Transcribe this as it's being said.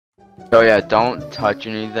Oh yeah, don't touch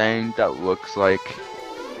anything that looks like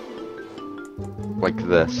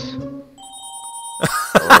this. Or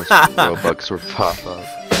else Robux will pop up.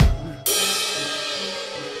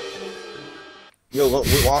 Yo, we're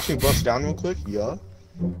watching bust down real quick. Yeah.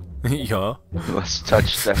 Yeah. Let's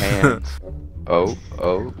touch the hands. Oh,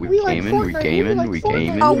 we gaming, we gaming, we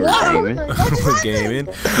gaming, Oh, we're wow. gaming. We're gaming.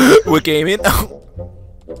 We're gaming.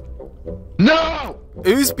 No!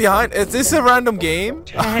 Who's behind? Is this a random game?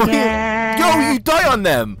 Yo, you die on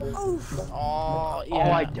them. Oh, Oh,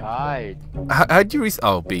 I died. How'd you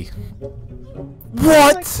Oh, B.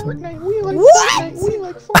 What?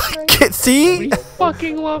 what? See?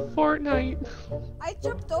 Fucking love Fortnite. I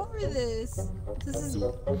jumped over this. This is.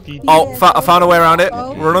 Oh, I found a way around it.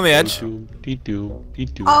 Oh. Run on the edge. Oh,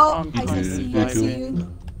 I see you. I see you.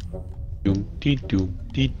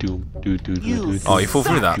 Oh, you fall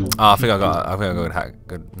through that. Oh, I think I got a good hack.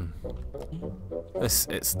 Good.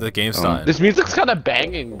 It's the game starting. This music's kind of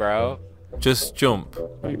banging, bro. Just jump.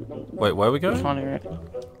 Wait, where are we going?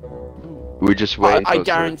 We just wait. I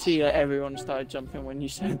guarantee that everyone started jumping when you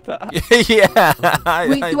said that. Yeah.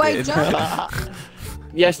 Wait, do I jump?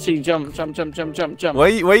 Yes, T, jump. Where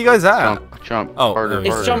you guys at? Jump. Oh, Harder, It's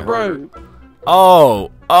harder, jump harder. rope. Oh,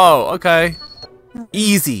 okay.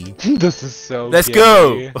 Easy. This is so Let's gay.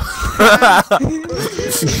 go.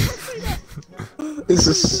 This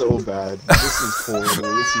is so bad. This is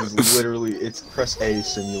horrible. This is literally, it's press A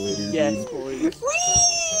simulator. Yes, Dude. boys.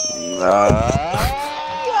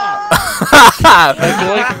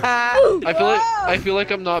 I feel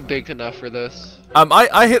like I'm not big enough for this.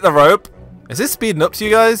 I hit the rope. Is this speeding up to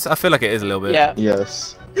you guys? I feel like it is a little bit. Yeah.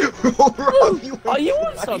 Yes. Are you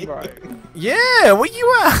on some, bro? Yeah, where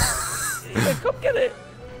you at? Yeah, come get it.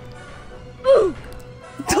 Oh!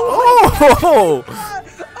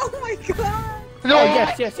 Oh my god! No. Oh,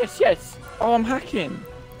 yes. Oh, I'm hacking.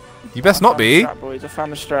 You best not be. Strat, boys. I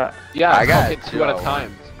found the strat. Yeah, I got it it two at a too.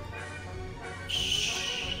 time.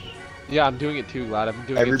 Yeah, I'm doing it too, Glad. I'm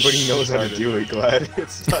doing Everybody it. knows how to do it, Glad.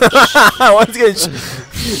 It's Once again,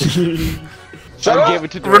 Shut I up! gave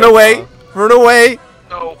it to run Drake, away! bro. Run away!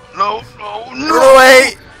 No. Run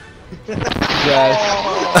away! Yes.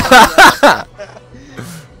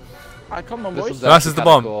 I come on, This boys. was This is the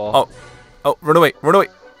kinda bomb. cool. Oh, run away! Run away!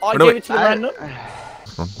 I Run gave away. it to the random.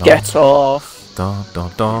 Get off. Dun, dun,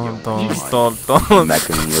 dun, dun, You dun, dun.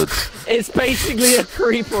 It's basically a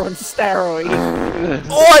creeper on steroids.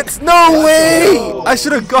 What? No way! I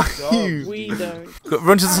should have got you. We don't.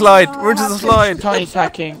 Run to the slide! Run to the slide! Tiny's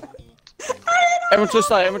hacking. Everyone to the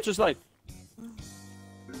slide. Everyone to the slide.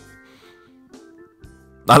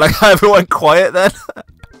 I like how everyone quiet then.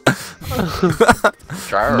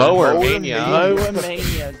 Mower mania. Mower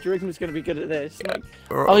mania. Do you reckon it's gonna be good at this? Like,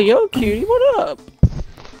 oh, yo, cutie, what up?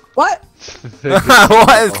 What?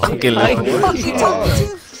 What is fucking Like, What the fuck you told me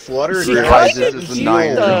to? Flutter She Realize kinda this is a cute,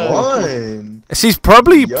 9. though. One. She's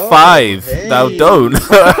probably Yo, 5. hey. Now don't.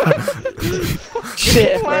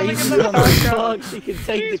 Shit, bro, you can on the car, she can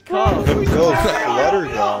take the car. Yo, Flutter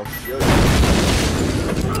dog. Yo.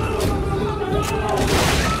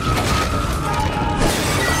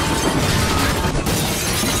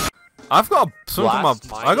 I've got something on my.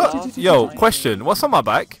 Blast I got. Yo, question. What's on my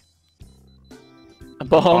back? A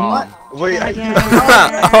bomb. Wait,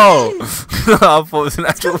 Oh, I thought it was an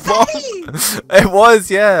actual bomb. It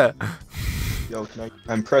was, yeah. Yo,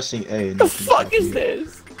 I'm pressing A. What the fuck is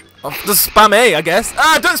this? Oh, just spam A, I guess.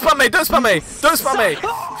 Ah, don't spam A. Don't spam A. Don't spam A.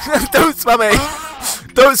 Don't spam A.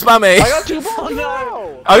 Don't spam A. I got 2 balls. Oh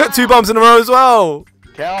no! I got 2 bombs in a row as well.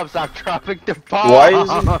 Caleb, stop dropping the bomb. Why is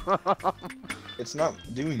it? It's not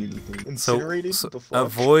doing anything. Incinerated? So What the fuck?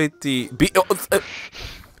 avoid the.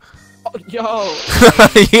 Oh, yo!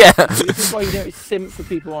 Yeah. This is why you don't simp for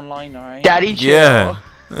people online, alright? Daddy, chill.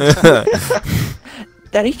 Yeah.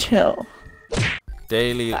 Daddy, chill.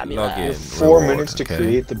 Daily login. 4 reward, minutes to okay.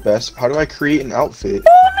 create the best. How do I create an outfit?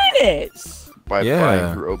 4 minutes! By Yeah.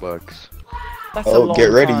 buying Robux. That's Oh, a long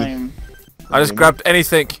get ready. time. I just grabbed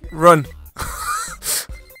anything. Run.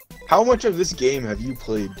 How much of this game have you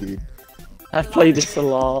played, dude? I've played this a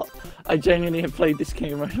lot. I genuinely have played this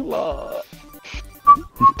game a lot.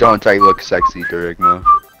 Don't I look sexy, Durigma?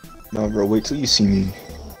 No, bro, wait till you see me.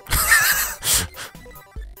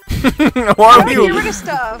 Why are Get you? rid of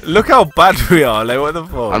stuff. Look how bad we are. Like, what the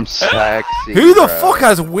fuck? I'm sexy. Who the bro. fuck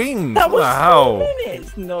has wings? That was Wow. 4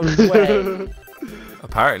 minutes! No way.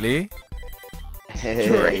 Apparently. Hey,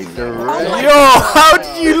 my Yo, how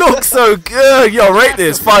did you look so good? Yo, rate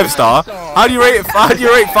this 5-star. How do you rate it? How do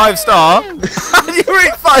you rate 5-star? How do you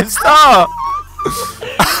rate 5-star?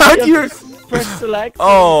 How do you? press select.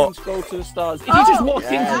 Oh. And scroll to the stars. He just walked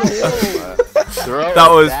into the wall. That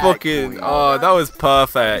was fucking. Oh, that was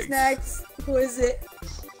perfect. Next. Who is it?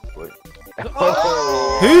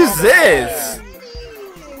 Who's this?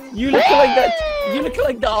 You look like that. You look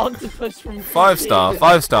like the octopus from 5 star.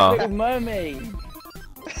 5 star. Little Mermaid.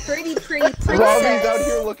 Pretty Robbie's out princess.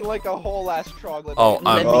 here looking like a whole ass troglodyte. Oh,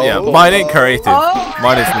 yeah. Mine ain't creative.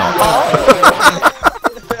 Mine is not.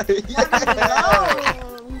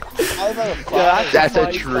 That's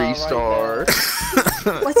a tree star.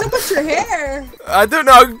 What's up with your hair? I don't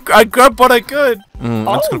know. I grabbed what I could. I'm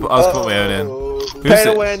just gonna put my own in. Who's Pay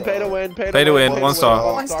to it? win, pay to win, pay to win. Pay to win. 1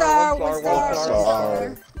 star. One star.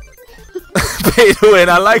 Pay to win.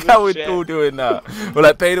 I like how we're all doing that. We're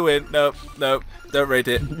like, pay to win. Nope. Nope. Don't rate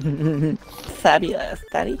it. Fabulous.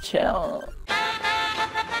 Daddy chill.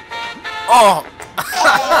 Oh!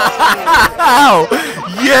 Ow!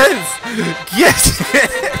 Yes! Yes!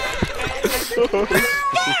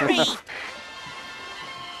 Gary!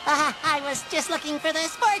 I was just looking for the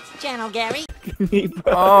sports channel, Gary.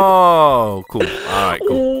 Oh, cool. Alright,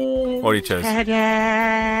 cool. What do you chose? Wait,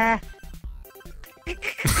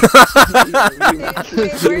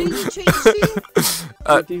 where did you change to?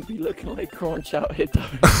 You do be looking like Crunch out here, though.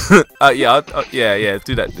 Yeah, yeah.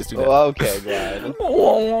 Do that. Let's do that. Oh, okay, Brad.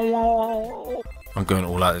 I'm going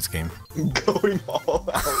all out this game. Going all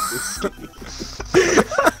out this game.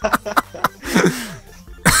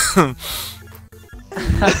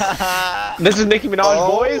 This is Nicki Minaj,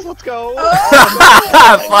 boys. Let's go.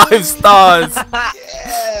 5 stars.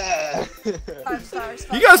 Yeah. 5 stars.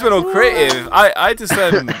 You guys been all creative. I just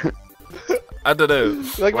I don't know. You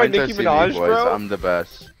like my Nicki Minaj, bro? I'm the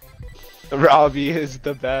best. Robbie is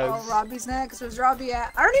the Oh, best. Robbie's next. Where's Robbie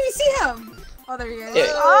at? I don't even see him. Oh, there he is. Yeah.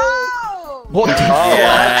 Oh! What?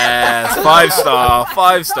 Yes, 5 star.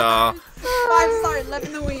 5 star. 5 star.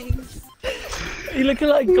 11 the wings. You looking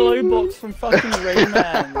like Glowbox from fucking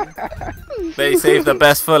Rayman. They saved the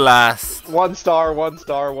best for last. 1 star, 1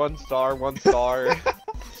 star, 1 star, 1 star.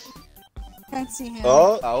 Can't see him.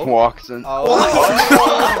 Oh. Walks in. Oh.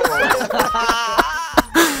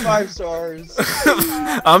 5 stars.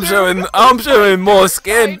 I'm showing more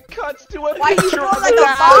skin. Cuts to a Why you picture roll of like a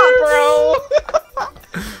that, fox? bro.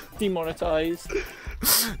 Demonetized.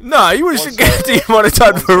 No, you should get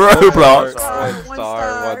demonetized for Roblox. One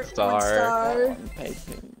star.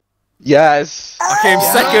 Yes. I came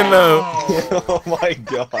second though. Oh my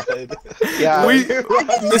god. Yeah.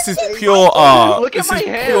 This is pure art. Look at This my is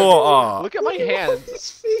hands. pure art. Look at my hands. His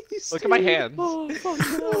face, Look at my dude. hands. Oh, fuck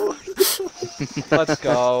no. Let's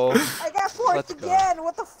go. I got 4th Let's go. again.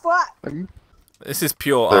 What the fuck? This is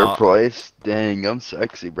pure 3rd art. place. Dang, I'm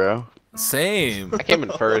sexy, bro. Same. I came in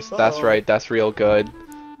first. That's right. That's real good.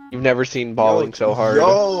 You've never seen balling so hard.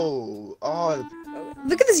 Yo. Oh.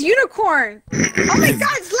 Look at this unicorn. Oh my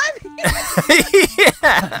god, it's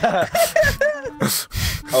Yeah.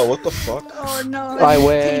 Oh, what the fuck? Oh no. I Take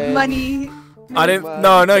win. money. I didn't.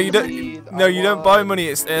 No, you don't. No, you don't buy money.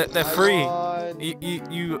 It's they're free.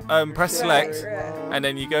 You press select and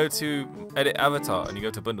then you go to edit avatar and you go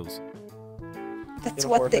to bundles. That's Gonna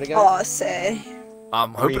what forfeit they again? all say.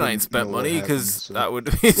 I'm hoping I ain't spent No, money it because hasn't, that would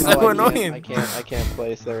be so Oh, annoying. I can't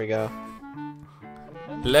place. There we go.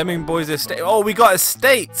 Lemming Boys Estate. Oh, we got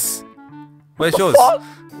estates. Where's yours? Fuck?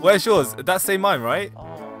 Where's yours? That's say mine, right?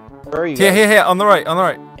 Where are you? Here, guys? here, on the right, on the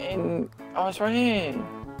right. Oh, it's right here.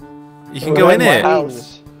 You can go in My here.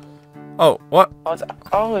 house. Oh, what? It's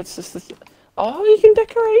just this. Oh, you can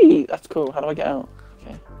decorate. That's cool. How do I get out?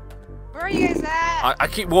 Okay. Where are you guys at? I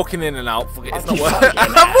keep walking in and out. Forget it's I'll not keep working.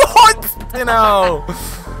 fucking What? You know.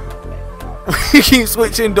 We keep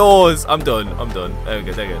switching doors. I'm done. There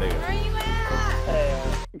we go. Where are you at?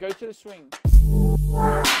 Go to the swing.